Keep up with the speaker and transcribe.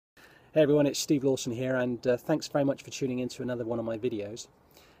Hey everyone, it's Steve Lawson here, and thanks very much for tuning in to another one of my videos.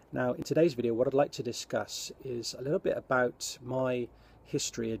 Now, in today's video, what I'd like to discuss is a little bit about my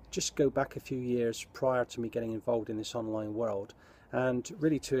history. Just go back a few years prior to me getting involved in this online world, and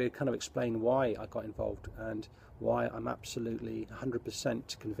really to kind of explain why I got involved and why I'm absolutely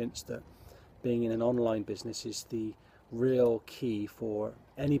 100% convinced that being in an online business is the real key for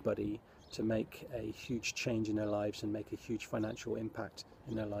anybody to make a huge change in their lives and make a huge financial impact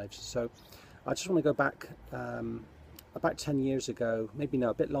in their lives. So I just want to go back about 10 years ago, maybe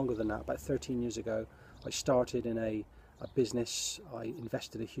no, a bit longer than that, about 13 years ago. I started in a business. I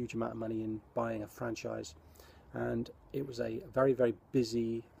invested a huge amount of money in buying a franchise, and it was a very, very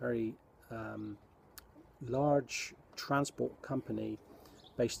busy, very large transport company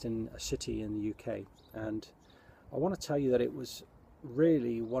based in a city in the UK. And I want to tell you that it was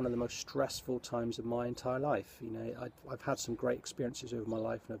really one of the most stressful times of my entire life. You know, I've had some great experiences over my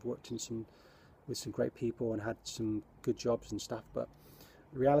life, and I've worked with some great people and had some good jobs and stuff, but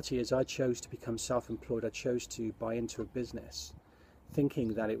the reality is I chose to become self-employed. I chose to buy into a business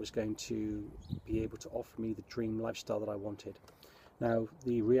thinking that it was going to be able to offer me the dream lifestyle that I wanted. Now,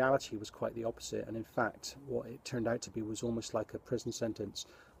 the reality was quite the opposite, and in fact what it turned out to be was almost like a prison sentence.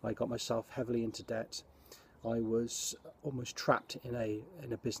 I got myself heavily into debt. I was almost trapped in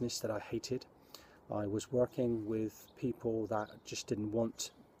a business that I hated. I was working with people that just didn't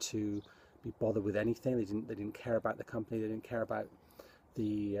want to be bothered with anything. They didn't care about the company. They didn't care about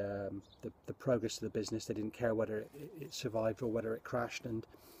the progress of the business. They didn't care whether it survived or whether it crashed. And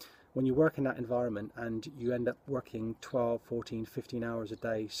when you work in that environment and you end up working 12, 14, 15 hours a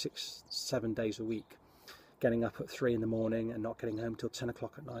day, 6, 7 days a week, getting up at 3 in the morning and not getting home till 10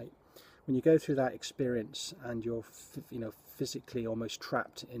 o'clock at night, when you go through that experience and you're physically almost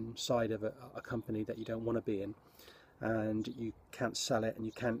trapped inside of a company that you don't want to be in, and you can't sell it and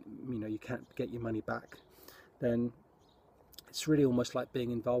you can't get your money back, then it's really almost like being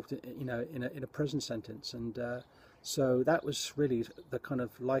involved in a prison sentence. And so that was really the kind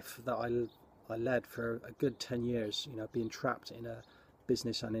of life that I led for a good 10 years, being trapped in a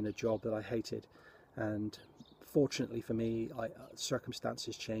business and in a job that I hated. And fortunately for me,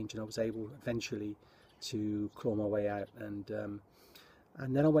 circumstances changed, and I was able eventually to claw my way out. And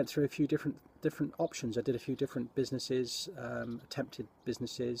then I went through a few different options. I did a few different businesses, attempted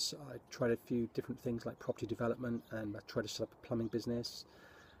businesses. I tried a few different things like property development, and I tried to set up a plumbing business,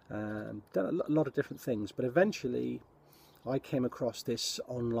 done a lot of different things. But eventually I came across this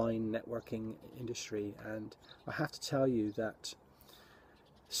online networking industry, and I have to tell you that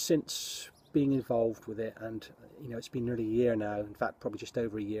since being involved with it, and it's been nearly a year now, in fact probably just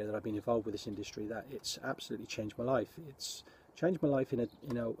over a year that I've been involved with this industry, that it's absolutely changed my life. It's changed my life in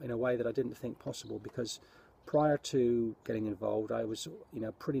a way that I didn't think possible, because prior to getting involved I was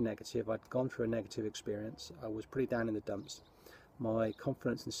pretty negative. I'd gone through a negative experience. I was pretty down in the dumps. My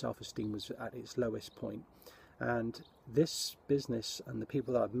confidence and self-esteem was at its lowest point, and this business and the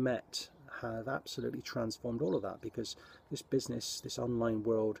people that I've met have absolutely transformed all of that, because this business, this online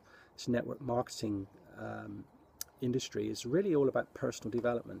world, this network marketing industry is really all about personal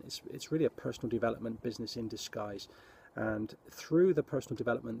development. It's really a personal development business in disguise. And through the personal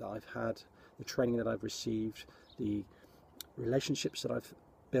development that I've had, the training that I've received, the relationships that I've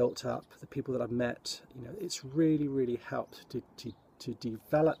built up, the people that I've met, it's really, really helped to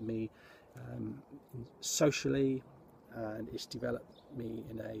develop me socially, and it's developed me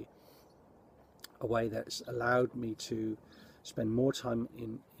in a way that's allowed me to spend more time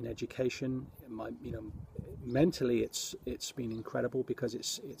in education. Mentally it's been incredible, because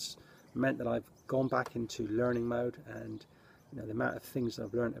it's meant that I've gone back into learning mode, and the amount of things that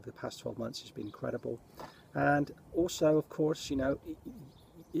I've learned over the past 12 months has been incredible. And also, of course,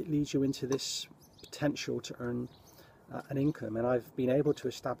 it leads you into this potential to earn an income, and I've been able to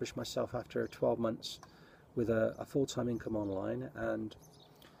establish myself after 12 months with a full-time income online. And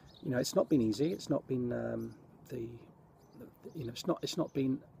it's not been easy. It's not been it's not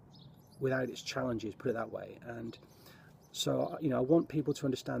been without its challenges, put it that way. And so I want people to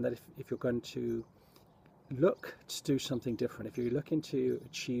understand that if you're going to look to do something different, if you're looking to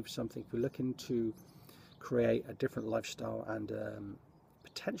achieve something, if you're looking to create a different lifestyle and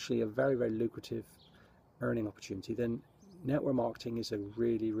potentially a very, very lucrative earning opportunity, then network marketing is a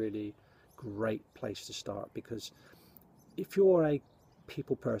really, really great place to start. Because if you're a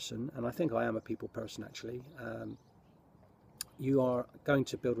people person, and I think I am a people person actually, you are going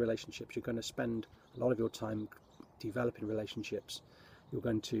to build relationships. You're going to spend a lot of your time developing relationships. You're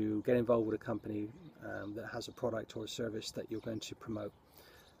going to get involved with a company that has a product or a service that you're going to promote.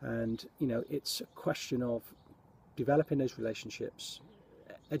 And it's a question of developing those relationships,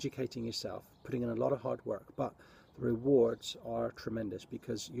 educating yourself, putting in a lot of hard work, but the rewards are tremendous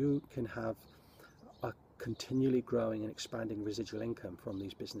because you can have a continually growing and expanding residual income from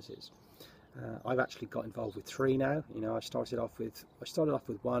these businesses. I've actually got involved with 3 now. You know, I started off with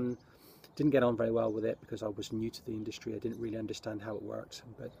one, didn't get on very well with it because I was new to the industry. I didn't really understand how it worked,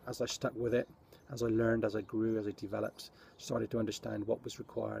 but as I stuck with it, as I learned, as I grew, as I developed, started to understand what was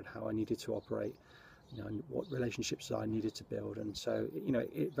required, how I needed to operate, you know, and what relationships I needed to build. And so, you know,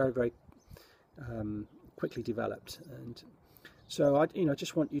 it very quickly developed. And so I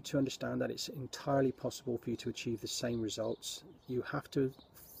just want you to understand that it's entirely possible for you to achieve the same results. You have to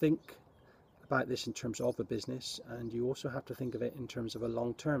think about this in terms of a business, and you also have to think of it in terms of a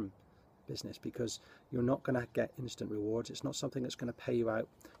long-term business, because you're not going to get instant rewards. It's not something that's going to pay you out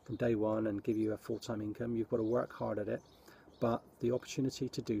from day one and give you a full-time income. You've got to work hard at it, but the opportunity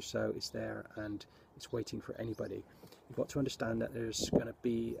to do so is there, and it's waiting for anybody. You've got to understand that there's going to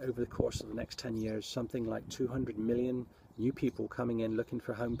be, over the course of the next 10 years, something like 200 million new people coming in looking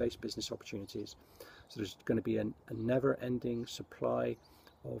for home-based business opportunities. So there's going to be a never-ending supply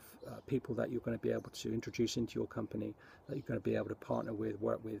of people that you're going to be able to introduce into your company, that you're going to be able to partner with,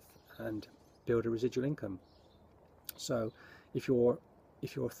 work with, and build a residual income. So if you're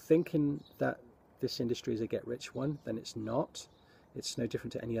thinking that this industry is a get-rich one, then it's not. It's no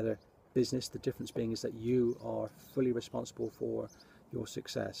different to any other business. The difference being is that you are fully responsible for your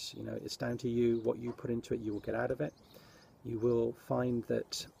success. You know, it's down to you. What you put into it, you will get out of it. You will find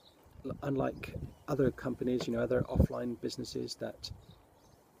that, unlike other companies, you know, other offline businesses, that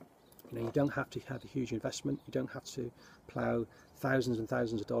you know, you don't have to have a huge investment. You don't have to plow thousands and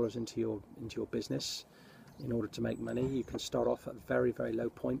thousands of dollars into your business in order to make money. You can start off at a very low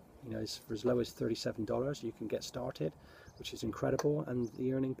point. You know, for as low as $37, you can get started, which is incredible, and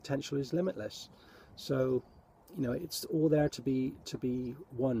the earning potential is limitless. So, you know, it's all there to be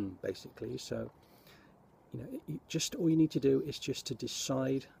won, basically. So, you know, just all you need to do is just to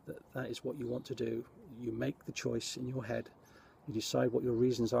decide that that is what you want to do. You make the choice in your head. You decide what your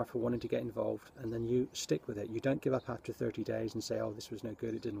reasons are for wanting to get involved, and then you stick with it. You don't give up after 30 days and say, oh, this was no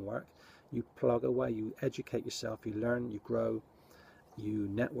good, it didn't work. You plug away, you educate yourself, you learn, you grow, you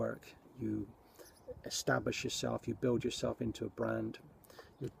network, you establish yourself, you build yourself into a brand.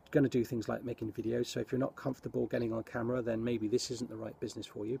 You're going to do things like making videos. So if you're not comfortable getting on camera, then maybe this isn't the right business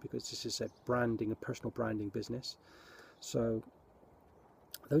for you, because this is a personal branding business. So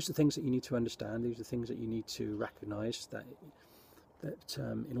those are things that you need to understand. These are things that you need to recognize, that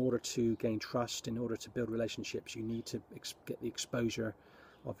in order to gain trust, in order to build relationships, you need to get the exposure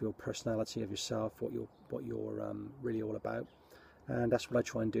of your personality, of yourself, what you're really all about. And that's what I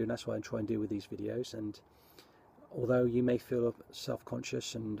try and do, and that's what I try and do with these videos. And although you may feel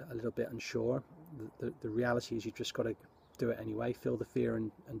self-conscious and a little bit unsure, the reality is you've just got to do it anyway. Feel the fear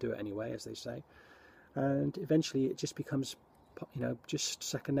and do it anyway, as they say. And eventually it just becomes, you know, just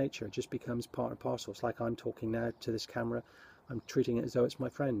second nature. It just becomes part and parcel. It's like I'm talking now to this camera. I'm treating it as though it's my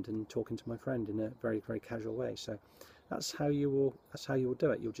friend and talking to my friend in a very casual way. So that's how you will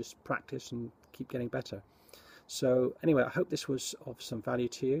do it. You'll just practice and keep getting better. So anyway, I hope this was of some value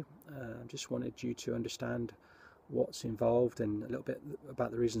to you. I just wanted you to understand what's involved and a little bit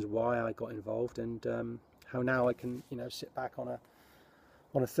about the reasons why I got involved, and how now I can, you know, sit back on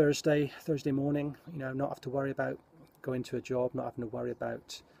a Thursday morning, you know, not have to worry about going to a job, not having to worry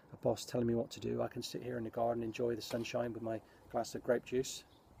about a boss telling me what to do. I can sit here in the garden, enjoy the sunshine with my glass of grape juice,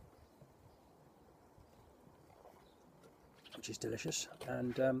 which is delicious.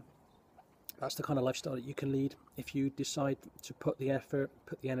 And that's the kind of lifestyle that you can lead if you decide to put the effort,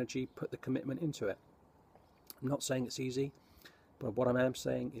 put the energy, put the commitment into it. I'm not saying it's easy, but what I am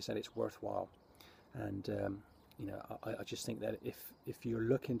saying is that it's worthwhile. And you know, I just think that if you're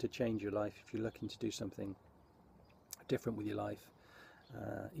looking to change your life, if you're looking to do something different with your life,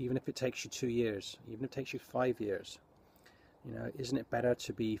 even if it takes you 2 years, even if it takes you 5 years, you know, isn't it better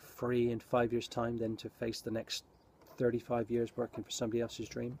to be free in 5 years' time than to face the next 35 years working for somebody else's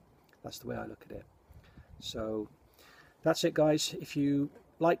dream? That's the way I look at it. So that's it, guys. If you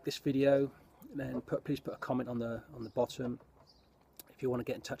like this video, then please put a comment on the bottom. If you want to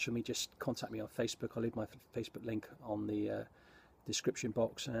get in touch with me, just contact me on Facebook. I'll leave my Facebook link on the description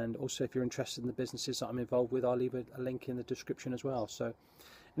box, and also if you're interested in the businesses that I'm involved with, I'll leave a link in the description as well. So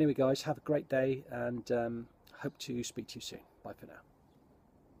anyway, guys, have a great day, and hope to speak to you soon. Bye for now.